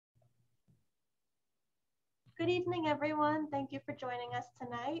Good evening, everyone. Thank you for joining us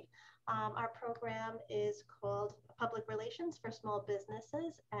tonight. Our program is called Public Relations for Small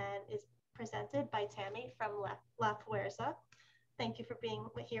Businesses and is presented by Tammy from La Fuerza. Thank you for being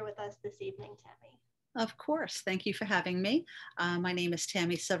here with us this evening, Tammy. Of course. Thank you for having me. My name is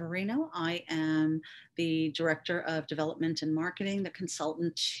Tammy Severino. I am the Director of Development and Marketing, the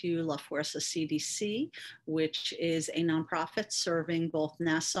consultant to La Fuerza CDC, which is a nonprofit serving both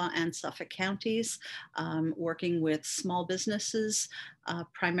Nassau and Suffolk counties, working with small businesses,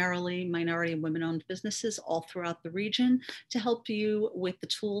 primarily minority and women-owned businesses all throughout the region to help you with the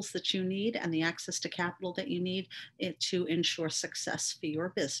tools that you need and the access to capital that you need to ensure success for your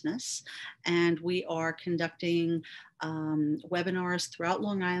business. And we are conducting webinars throughout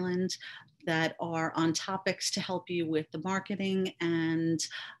Long Island that are on topics to help you with the marketing and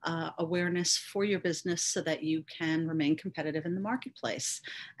awareness for your business so that you can remain competitive in the marketplace.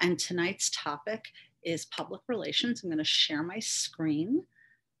 And tonight's topic is public relations. I'm going to share my screen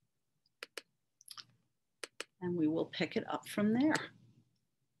and we will pick it up from there.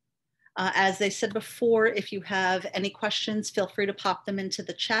 As they said before, if you have any questions, feel free to pop them into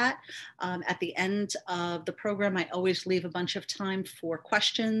the chat. At the end of the program, I always leave a bunch of time for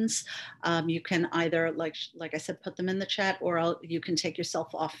questions. You can either, like I said, put them in the chat, or you can take yourself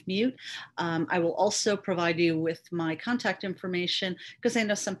off mute. I will also provide you with my contact information because I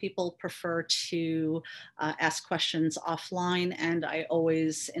know some people prefer to ask questions offline, and I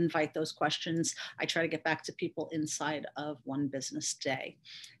always invite those questions. I try to get back to people inside of one business day.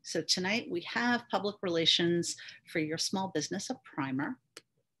 So tonight we have public relations for your small business, a primer.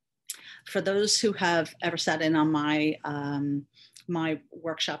 For those who have ever sat in on my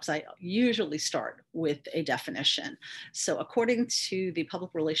workshops, I usually start with a definition. So according to the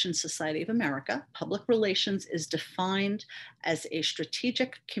Public Relations Society of America, public relations is defined as a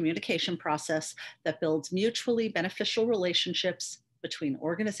strategic communication process that builds mutually beneficial relationships between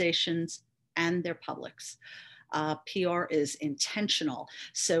organizations and their publics. PR is intentional.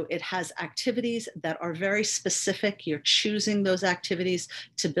 So it has activities that are very specific. You're choosing those activities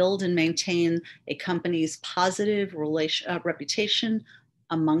to build and maintain a company's positive reputation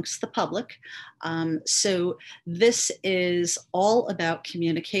amongst the public. So this is all about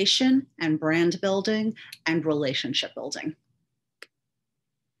communication and brand building and relationship building.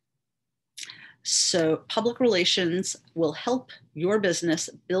 So public relations will help your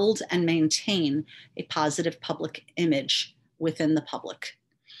business build and maintain a positive public image within the public.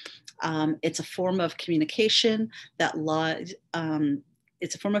 It's a form of communication that lies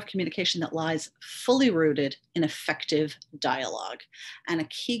fully rooted in effective dialogue. And a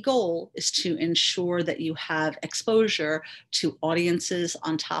key goal is to ensure that you have exposure to audiences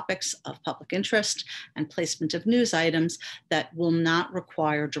on topics of public interest and placement of news items that will not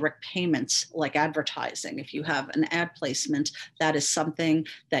require direct payments like advertising. If you have an ad placement, that is something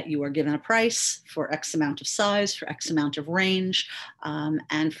that you are given a price for X amount of size, for X amount of range,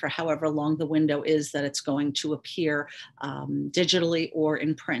 and for however long the window is that it's going to appear digitally or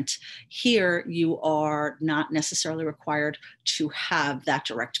in print. Here, you are not necessarily required to have that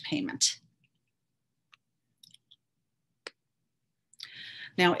direct payment.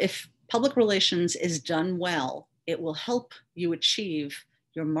 Now, if public relations is done well, it will help you achieve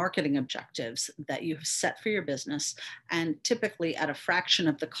your marketing objectives that you have set for your business, and typically at a fraction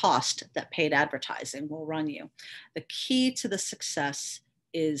of the cost that paid advertising will run you. The key to the success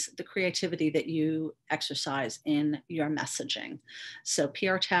is the creativity that you exercise in your messaging. So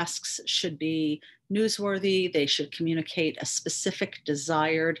PR tasks should be newsworthy. They should communicate a specific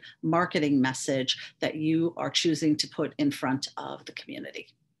desired marketing message that you are choosing to put in front of the community.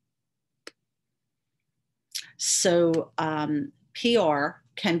 So PR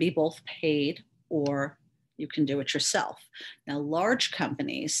can be both paid or you can do it yourself. Now, large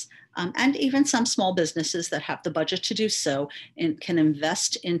companies and even some small businesses that have the budget to do so can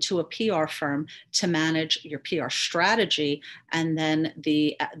invest into a PR firm to manage your PR strategy and then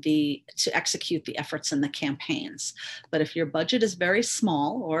to execute the efforts and the campaigns. But if your budget is very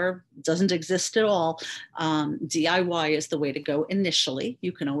small or doesn't exist at all, DIY is the way to go initially.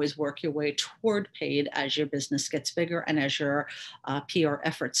 You can always work your way toward paid as your business gets bigger and as your PR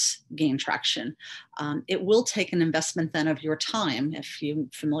efforts gain traction. It will take an investment then of your time. If you're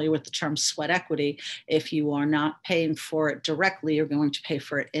familiar with the term sweat equity, if you are not paying for it directly, you're going to pay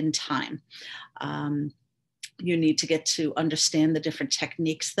for it in time. You need to get to understand the different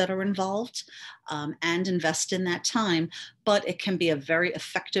techniques that are involved and invest in that time, but it can be a very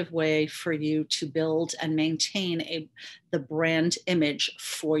effective way for you to build and maintain the brand image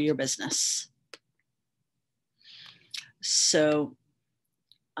for your business. So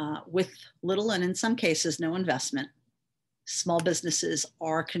with little and in some cases no investment, small businesses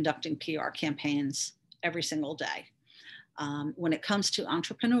are conducting PR campaigns every single day. When it comes to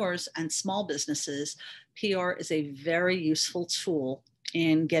entrepreneurs and small businesses, PR is a very useful tool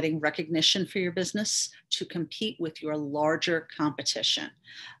in getting recognition for your business to compete with your larger competition.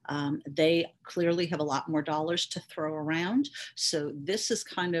 They clearly have a lot more dollars to throw around. So this is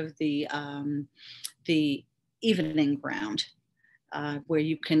kind of the evening ground. Where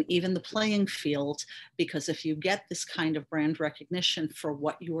you can even the playing field, because if you get this kind of brand recognition for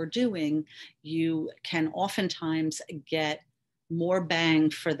what you're doing, you can oftentimes get more bang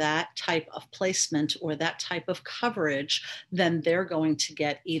for that type of placement or that type of coverage than they're going to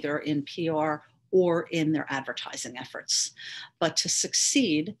get either in PR or in their advertising efforts. But to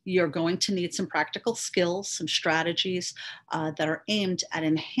succeed, you're going to need some practical skills, some strategies that are aimed at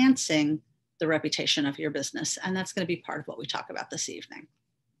enhancing the reputation of your business. And that's going to be part of what we talk about this evening.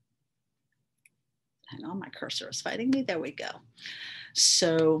 Hang on, my cursor is fighting me. There we go.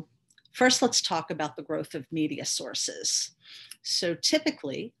 So first, let's talk about the growth of media sources. So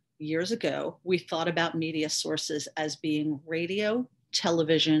typically, years ago, we thought about media sources as being radio,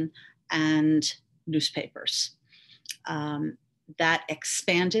 television, and newspapers. That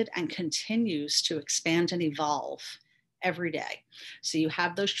expanded and continues to expand and evolve every day. So you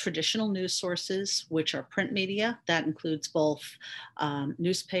have those traditional news sources, which are print media. That includes both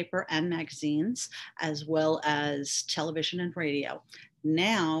newspaper and magazines, as well as television and radio.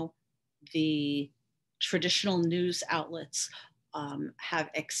 Now, the traditional news outlets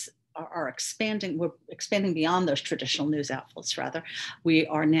are expanding. We're expanding beyond those traditional news outlets, rather. We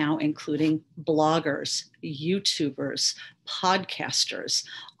are now including bloggers, YouTubers, podcasters,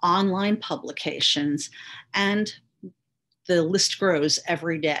 online publications, and the list grows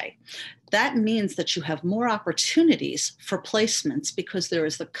every day. That means that you have more opportunities for placements because there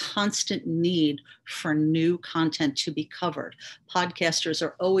is the constant need for new content to be covered. Podcasters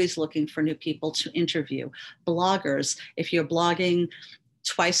are always looking for new people to interview. Bloggers, if you're blogging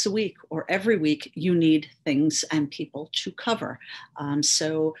twice a week or every week, you need things and people to cover.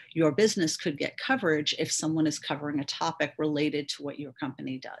 So your business could get coverage if someone is covering a topic related to what your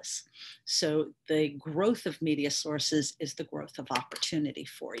company does. So the growth of media sources is the growth of opportunity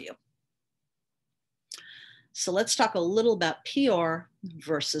for you. So let's talk a little about PR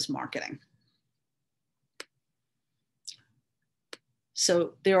versus marketing.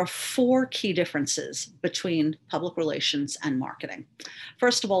 So there are 4 key differences between public relations and marketing.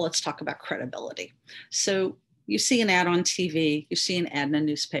 First of all, let's talk about credibility. So you see an ad on TV, you see an ad in a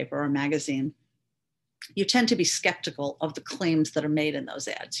newspaper or a magazine. You tend to be skeptical of the claims that are made in those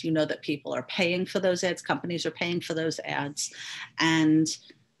ads. You know that people are paying for those ads, companies are paying for those ads, and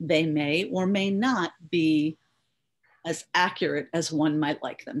they may or may not be as accurate as one might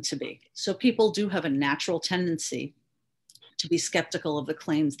like them to be. So people do have a natural tendency to be skeptical of the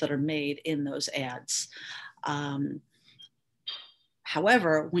claims that are made in those ads.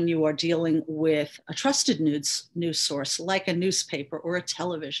 However, when you are dealing with a trusted news source like a newspaper or a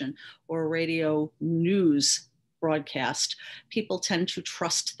television or a radio news broadcast, people tend to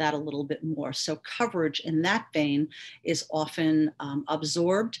trust that a little bit more. So coverage in that vein is often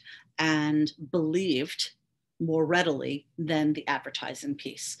absorbed and believed more readily than the advertising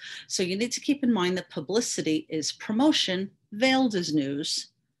piece. So you need to keep in mind that publicity is promotion veiled as news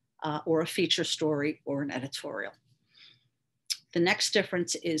or a feature story or an editorial. The next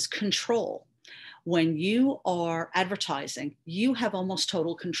difference is control. When you are advertising, you have almost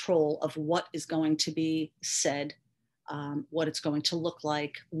total control of what is going to be said, what it's going to look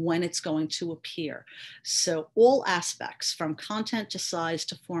like, when it's going to appear. So all aspects from content to size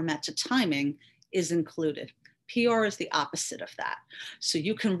to format to timing is included. PR is the opposite of that. So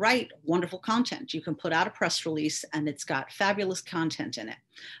you can write wonderful content. You can put out a press release and it's got fabulous content in it,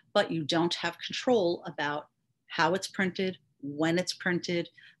 but you don't have control about how it's printed, when it's printed,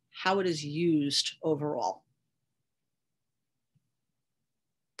 how it is used overall.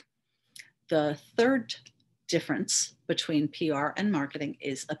 The third difference between PR and marketing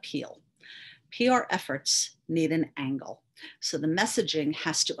is appeal. PR efforts need an angle. So the messaging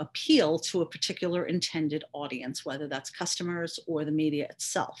has to appeal to a particular intended audience, whether that's customers or the media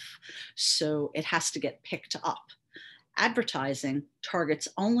itself. So it has to get picked up. Advertising targets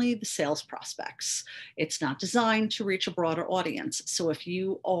only the sales prospects. It's not designed to reach a broader audience. So if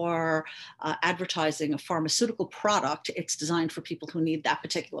you are advertising a pharmaceutical product, it's designed for people who need that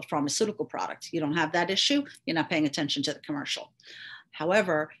particular pharmaceutical product. You don't have that issue, you're not paying attention to the commercial.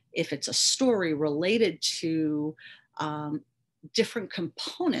 However, if it's a story related to different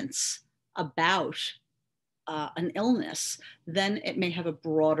components about an illness, then it may have a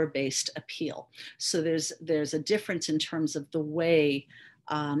broader based appeal. So there's a difference in terms of the way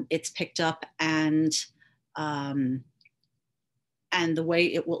it's picked up um, and the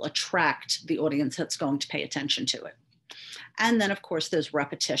way it will attract the audience that's going to pay attention to it. And then, of course, there's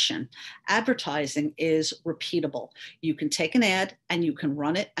repetition. Advertising is repeatable. You can take an ad and you can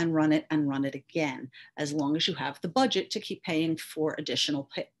run it and run it and run it again, as long as you have the budget to keep paying for additional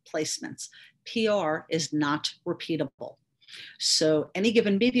placements. PR is not repeatable. So any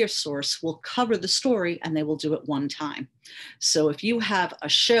given media source will cover the story and they will do it one time. So if you have a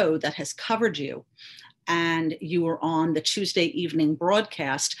show that has covered you and you were on the Tuesday evening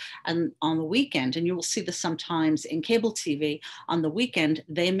broadcast and on the weekend, and you will see this sometimes in cable TV, on the weekend,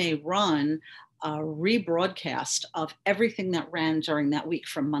 they may run a rebroadcast of everything that ran during that week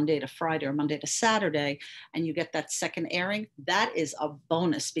from Monday to Friday or Monday to Saturday, and you get that second airing. That is a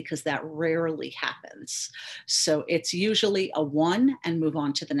bonus because that rarely happens. So it's usually a one and move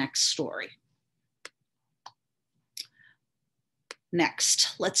on to the next story.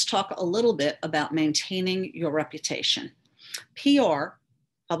 Next, let's talk a little bit about maintaining your reputation. PR,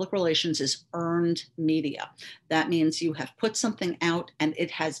 public relations, is earned media. That means you have put something out and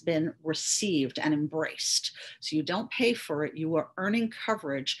it has been received and embraced. So you don't pay for it, you are earning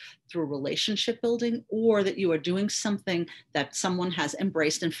coverage through relationship building, or that you are doing something that someone has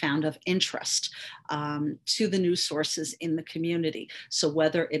embraced and found of interest to the news sources in the community. So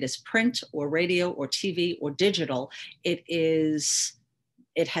whether it is print or radio or TV or digital, it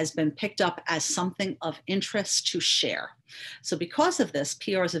has been picked up as something of interest to share. So because of this,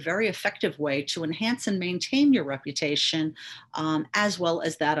 PR is a very effective way to enhance and maintain your reputation, as well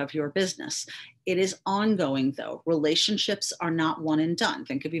as that of your business. It is ongoing, though. Relationships are not one and done.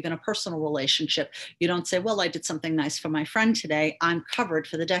 Think of even a personal relationship. You don't say, well, I did something nice for my friend today, I'm covered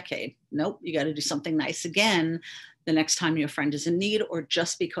for the decade. Nope, you got to do something nice again the next time your friend is in need, or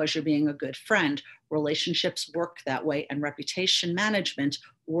just because you're being a good friend. Relationships work that way, and reputation management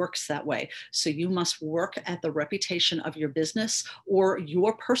works that way. So you must work at the reputation of your business or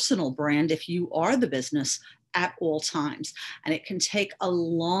your personal brand, if you are the business, at all times. And it can take a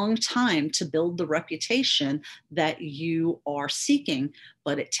long time to build the reputation that you are seeking,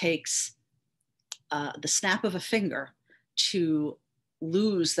 but it takes the snap of a finger to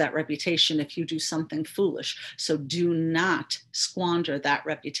lose that reputation if you do something foolish. So do not squander that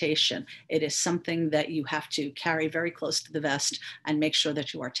reputation. It is something that you have to carry very close to the vest and make sure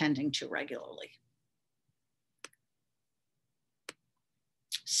that you are tending to regularly.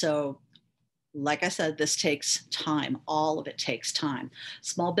 So, like I said, this takes time. All of it takes time.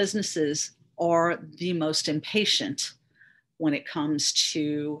 Small businesses are the most impatient when it comes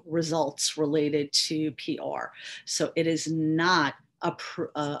to results related to PR. So it is not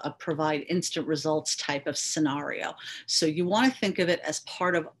a provide instant results type of scenario. So you want to think of it as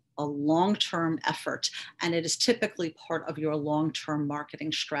part of a long-term effort, and it is typically part of your long-term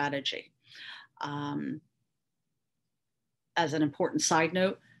marketing strategy. As an important side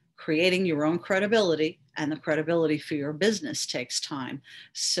note, creating your own credibility and the credibility for your business takes time.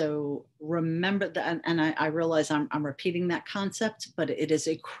 So remember that, and I realize I'm repeating that concept, but it is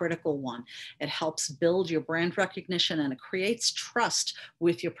a critical one. It helps build your brand recognition and it creates trust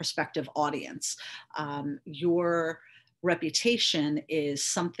with your prospective audience. Your reputation is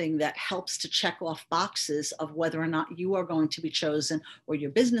something that helps to check off boxes of whether or not you are going to be chosen or your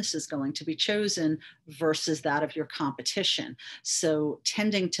business is going to be chosen versus that of your competition. So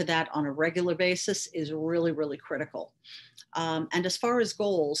tending to that on a regular basis is really, really critical. And as far as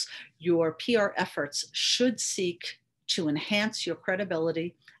goals, your PR efforts should seek to enhance your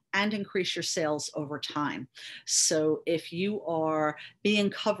credibility and increase your sales over time. So if you are being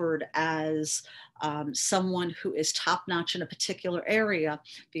covered as someone who is top-notch in a particular area,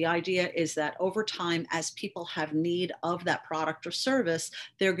 the idea is that over time, as people have need of that product or service,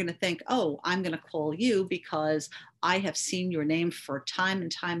 they're going to think, oh, I'm going to call you because I have seen your name for time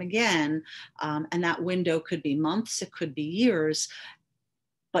and time again. And that window could be months, it could be years.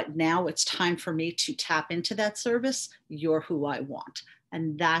 But now it's time for me to tap into that service. You're who I want.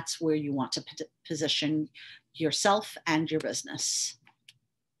 And that's where you want to position yourself and your business.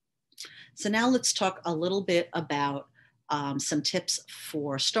 So now let's talk a little bit about some tips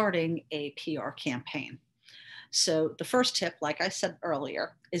for starting a PR campaign. So the first tip, like I said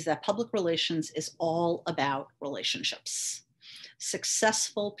earlier, is that public relations is all about relationships.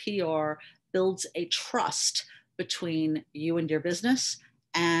 Successful PR builds a trust between you and your business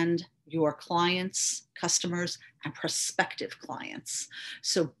and your clients, customers, and prospective clients.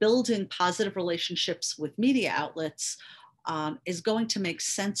 So building positive relationships with media outlets is going to make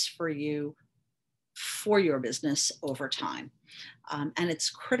sense for you for your business over time. And it's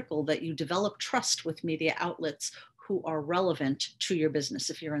critical that you develop trust with media outlets who are relevant to your business.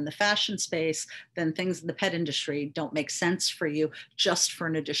 If you're in the fashion space, then things in the pet industry don't make sense for you just for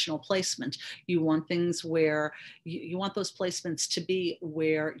an additional placement. You want things where you want those placements to be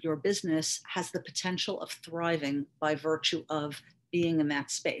where your business has the potential of thriving by virtue of being in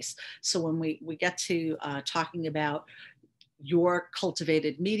that space. So when we get to talking about your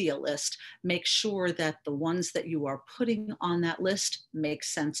cultivated media list, make sure that the ones that you are putting on that list make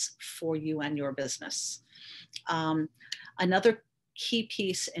sense for you and your business. Another key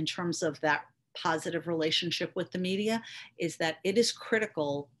piece in terms of that positive relationship with the media is that it is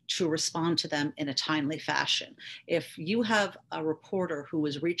critical to respond to them in a timely fashion. If you have a reporter who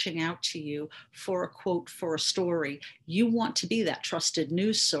is reaching out to you for a quote for a story, you want to be that trusted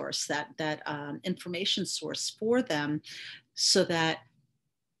news source, that information source for them, so that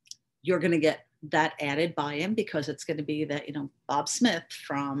you're going to get that added buy-in, because it's going to be that, Bob Smith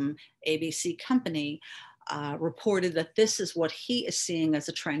from ABC Company reported that this is what he is seeing as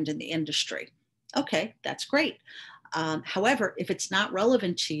a trend in the industry. Okay, that's great. However, if it's not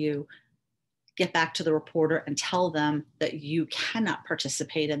relevant to you, get back to the reporter and tell them that you cannot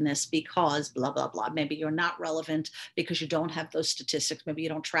participate in this because blah, blah, blah. Maybe you're not relevant because you don't have those statistics. Maybe you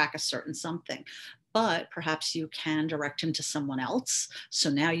don't track a certain something, but perhaps you can direct him to someone else. So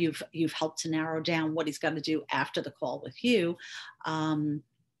now you've helped to narrow down what he's got to do after the call with you.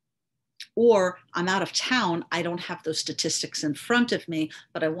 Or I'm out of town, I don't have those statistics in front of me,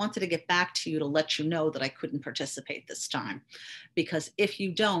 but I wanted to get back to you to let you know that I couldn't participate this time. Because if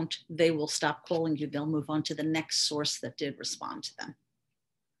you don't, they will stop calling you. They'll move on to the next source that did respond to them.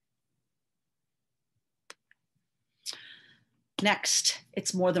 Next,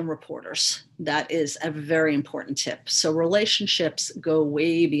 it's more than reporters. That is a very important tip. So relationships go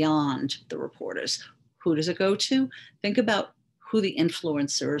way beyond the reporters. Who does it go to? Think about who the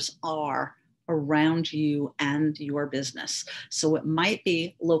influencers are around you and your business. So it might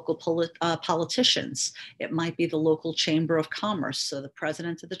be local politicians. It might be the local chamber of commerce. So the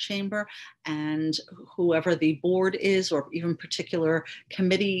president of the chamber and whoever the board is, or even particular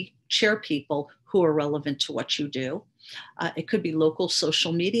committee chair people who are relevant to what you do. It could be local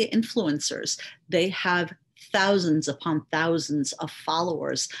social media influencers. They have thousands upon thousands of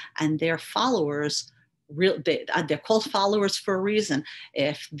followers, and their followers, they're called followers for a reason.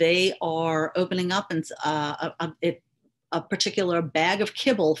 If they are opening up and a particular bag of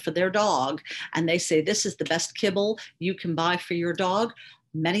kibble for their dog, and they say this is the best kibble you can buy for your dog,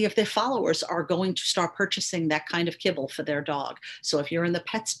 many of their followers are going to start purchasing that kind of kibble for their dog. So if you're in the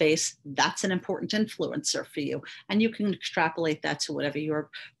pet space, that's an important influencer for you. And you can extrapolate that to whatever your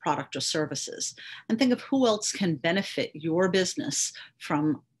product or service is. And think of who else can benefit your business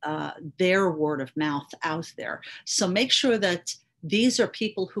from their word of mouth out there. So make sure that these are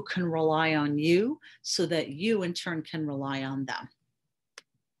people who can rely on you, so that you in turn can rely on them.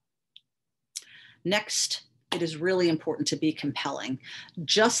 Next, it is really important to be compelling.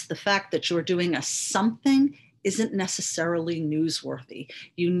 Just the fact that you're doing a something isn't necessarily newsworthy.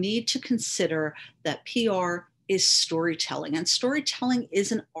 You need to consider that PR is storytelling, and storytelling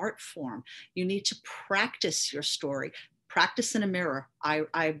is an art form. You need to practice your story. Practice in a mirror.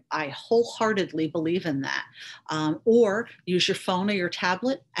 I wholeheartedly believe in that. Or use your phone or your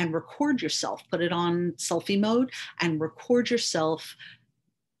tablet and record yourself. Put it on selfie mode and record yourself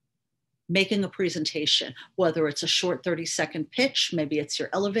making a presentation, whether it's a short 30-second pitch, maybe it's your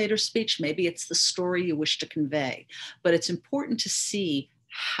elevator speech, maybe it's the story you wish to convey. But it's important to see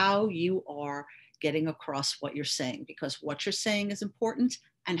how you are getting across what you're saying, because what you're saying is important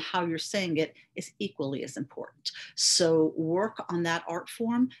and how you're saying it is equally as important. So work on that art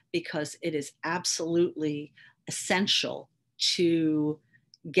form, because it is absolutely essential to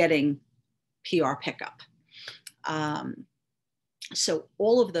getting PR pickup. So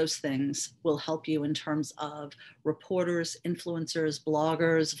all of those things will help you in terms of reporters, influencers,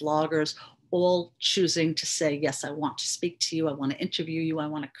 bloggers, vloggers, all choosing to say, yes, I want to speak to you. I want to interview you. I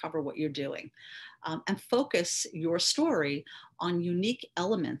want to cover what you're doing. And focus your story on unique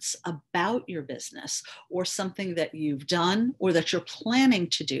elements about your business, or something that you've done or that you're planning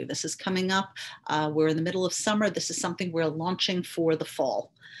to do. This is coming up. We're in the middle of summer. This is something we're launching for the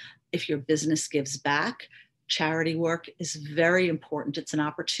fall. If your business gives back, charity work is very important. It's an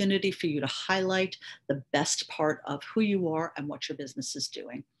opportunity for you to highlight the best part of who you are and what your business is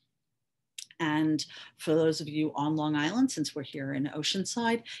doing. And for those of you on Long Island, since we're here in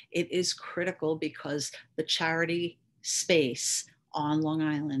Oceanside, it is critical, because the charity space on Long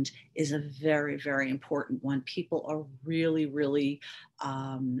Island is a very, very important one. People are really, really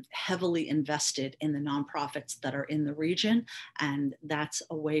heavily invested in the nonprofits that are in the region. And that's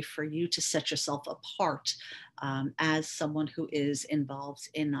a way for you to set yourself apart as someone who is involved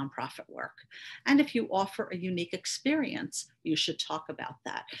in nonprofit work. And if you offer a unique experience, you should talk about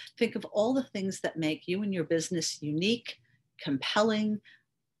that. Think of all the things that make you and your business unique, compelling,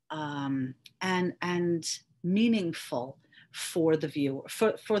 and meaningful for the viewer,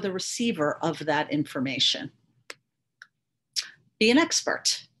 for the receiver of that information. Be an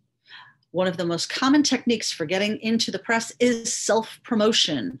expert. One of the most common techniques for getting into the press is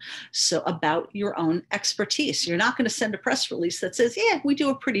self-promotion. So about your own expertise. You're not going to send a press release that says, yeah, we do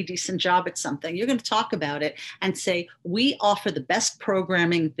a pretty decent job at something. You're going to talk about it and say, we offer the best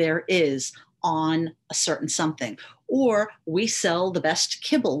programming there is on a certain something. Or we sell the best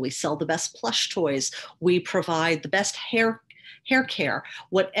kibble, we sell the best plush toys, we provide the best hair care.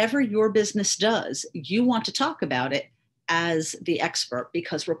 Whatever your business does, you want to talk about it as the expert,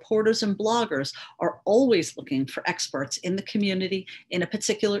 because reporters and bloggers are always looking for experts in the community, in a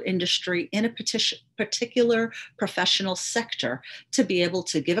particular industry, in a particular professional sector, to be able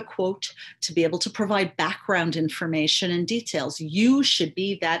to give a quote, to be able to provide background information and details. You should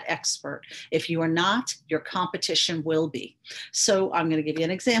be that expert. If you are not, your competition will be. So I'm going to give you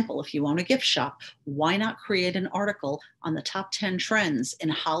an example. If you own a gift shop, why not create an article on the top 10 trends in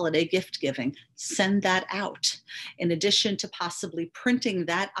holiday gift giving? Send that out. In addition to possibly printing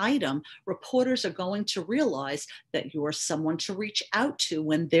that item, reporters are going to realize that you're someone to reach out to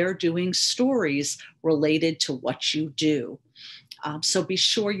when they're doing stories related to what you do. So be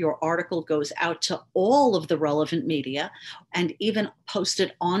sure your article goes out to all of the relevant media, and even post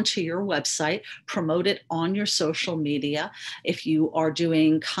it onto your website, promote it on your social media. If you are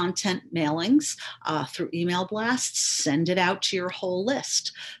doing content mailings through email blasts, send it out to your whole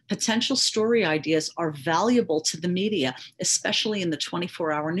list. Potential story ideas are valuable to the media, especially in the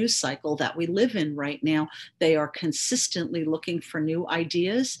 24-hour news cycle that we live in right now. They are consistently looking for new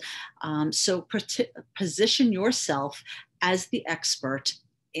ideas. So position yourself as the expert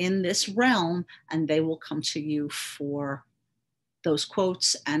in this realm, and they will come to you for those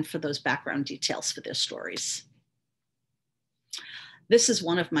quotes and for those background details for their stories. This is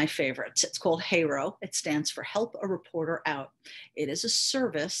one of my favorites. It's called HARO. It stands for Help a Reporter Out. It is a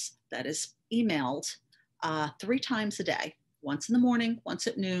service that is emailed 3 times a day. Once in the morning, once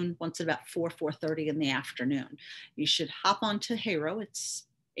at noon, once at about 4:30 in the afternoon. You should hop onto HARO. It's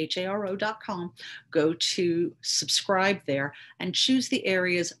HARO.com, go to subscribe there and choose the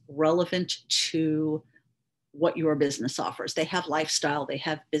areas relevant to what your business offers. They have lifestyle, they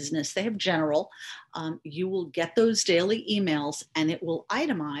have business, they have general. You will get those daily emails, and it will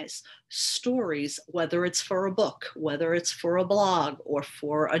itemize stories, whether it's for a book, whether it's for a blog, or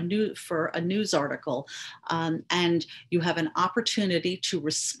for a news article. And you have an opportunity to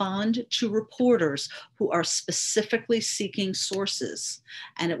respond to reporters who are specifically seeking sources.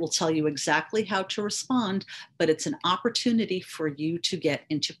 And it will tell you exactly how to respond, but it's an opportunity for you to get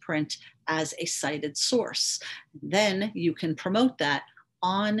into print as a cited source. Then you can promote that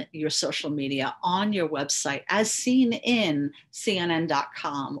on your social media, on your website, as seen in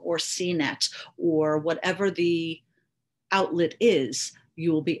CNN.com or CNET or whatever the outlet is.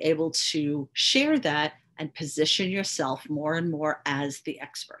 You will be able to share that and position yourself more and more as the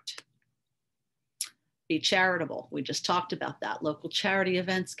expert. Be charitable. We just talked about that. Local charity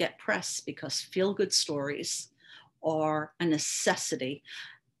events get press because feel-good stories are a necessity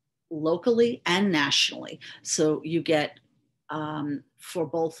locally and nationally. So you get, for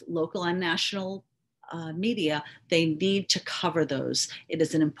both local and national media, they need to cover those. It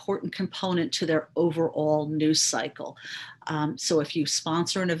is an important component to their overall news cycle. So if you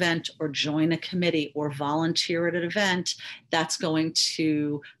sponsor an event or join a committee or volunteer at an event, that's going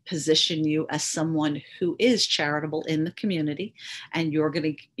to position you as someone who is charitable in the community, and you're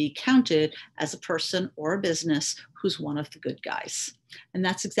going to be counted as a person or a business who's one of the good guys. And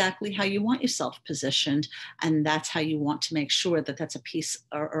that's exactly how you want yourself positioned. And that's how you want to make sure that that's a piece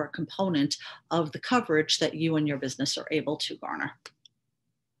or a component of the coverage that you and your business are able to garner.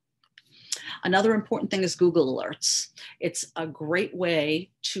 Another important thing is Google Alerts. It's a great way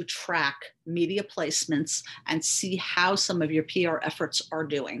to track media placements and see how some of your PR efforts are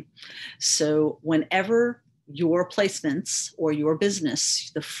doing. So whenever your placements or your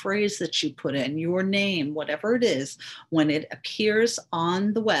business, the phrase that you put in, your name, whatever it is, when it appears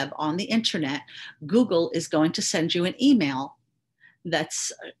on the web, on the internet, Google is going to send you an email that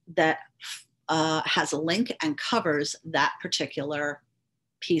has a link and covers that particular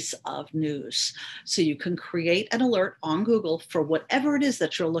piece of news. So you can create an alert on Google for whatever it is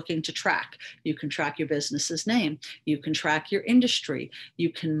that you're looking to track. You can track your business's name. You can track your industry.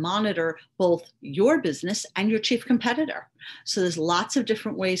 You can monitor both your business and your chief competitor. So there's lots of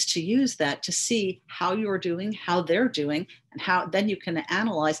different ways to use that to see how you're doing, how they're doing, and how then you can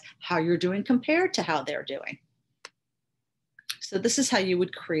analyze how you're doing compared to how they're doing. So this is how you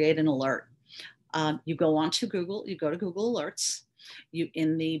would create an alert. You go onto Google, you go to Google Alerts. You,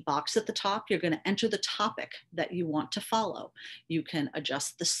 in the box at the top, you're going to enter the topic that you want to follow. You can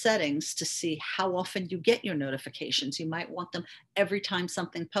adjust the settings to see how often you get your notifications. You might want them every time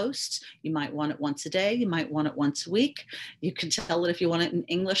something posts. You might want it once a day. You might want it once a week. You can tell it if you want it in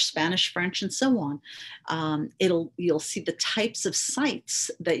English, Spanish, French, and so on. You'll see the types of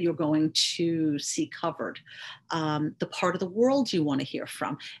sites that you're going to see covered, the part of the world you want to hear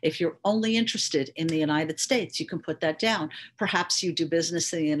from. If you're only interested in the United States, you can put that down. Perhaps you do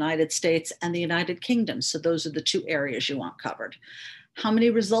business in the United States and the United Kingdom. So those are the two areas you want covered. How many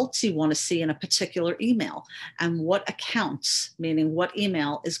results you want to see in a particular email, and what accounts, meaning what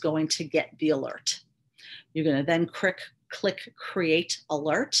email is going to get the alert. You're going to then click Create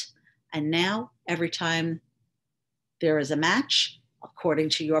Alert. And now every time there is a match, according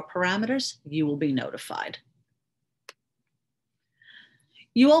to your parameters, you will be notified.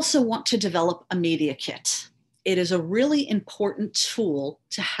 You also want to develop a media kit. It is a really important tool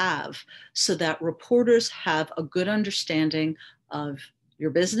to have so that reporters have a good understanding of your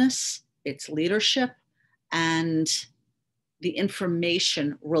business, its leadership, and the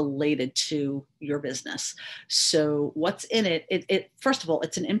information related to your business. So what's in it, first of all,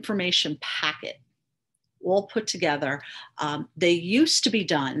 it's an information packet all put together. They used to be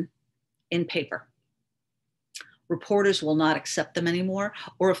done in paper. Reporters will not accept them anymore,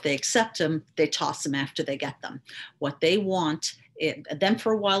 or if they accept them, they toss them after they get them. What they want, then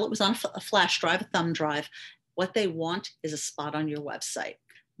for a while it was on a flash drive, a thumb drive. What they want is a spot on your website.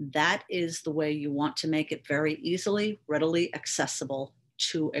 That is the way you want to make it very easily, readily accessible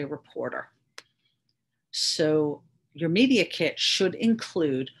to a reporter. So your media kit should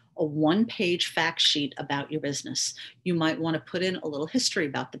include a one-page fact sheet about your business. You might want to put in a little history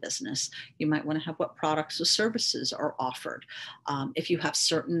about the business. You might want to have what products or services are offered. If you have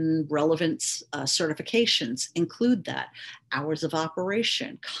certain relevant certifications, include that. Hours of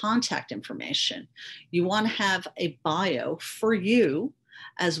operation, contact information. You want to have a bio for you,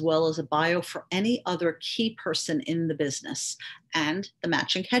 as well as a bio for any other key person in the business, and the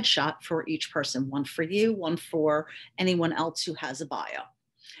matching headshot for each person, one for you, one for anyone else who has a bio.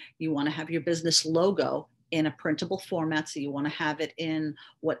 You want to have your business logo in a printable format, so you want to have it in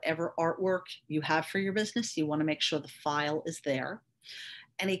whatever artwork you have for your business. You want to make sure the file is there.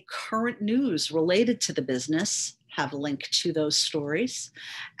 Any current news related to the business, have a link to those stories.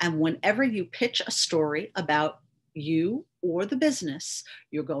 And whenever you pitch a story about you or the business,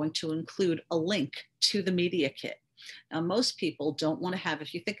 you're going to include a link to the media kit. Now, most people don't want to have,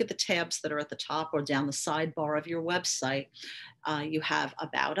 if you think of the tabs that are at the top or down the sidebar of your website, you have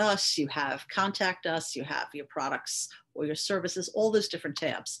About Us, you have Contact Us, you have your products or your services, all those different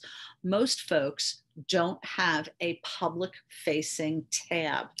tabs. Most folks don't have a public-facing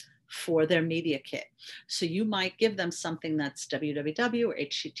tab for their media kit. So you might give them something that's www or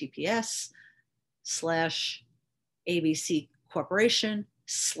https:/ABC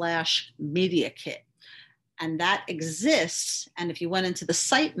Corporation/media kit. And that exists. And if you went into the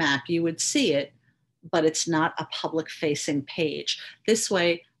sitemap, you would see it, but it's not a public facing page. This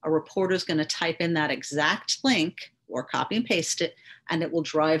way, a reporter is going to type in that exact link or copy and paste it, and it will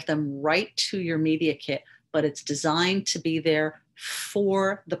drive them right to your media kit. But it's designed to be there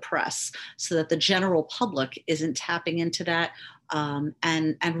for the press so that the general public isn't tapping into that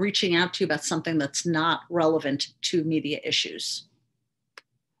and reaching out to you about something that's not relevant to media issues.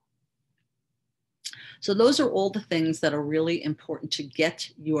 So those are all the things that are really important to get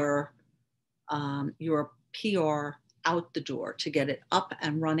your PR out the door, to get it up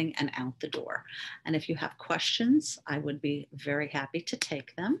and running and out the door. And if you have questions, I would be very happy to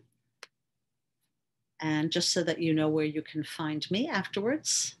take them. And just so that you know where you can find me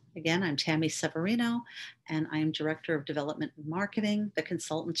afterwards, again, I'm Tammy Severino, and I am Director of Development and Marketing, the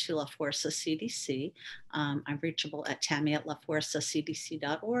consultant to La Fuerza CDC. I'm reachable at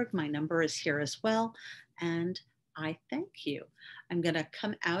tammy@lafuerzacdc.org. My number is here as well. And I thank you. I'm going to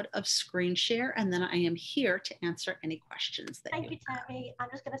come out of screen share, and then I am here to answer any questions that Thank you, Tammy. I'm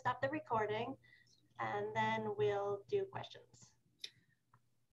just going to stop the recording, and then we'll do questions.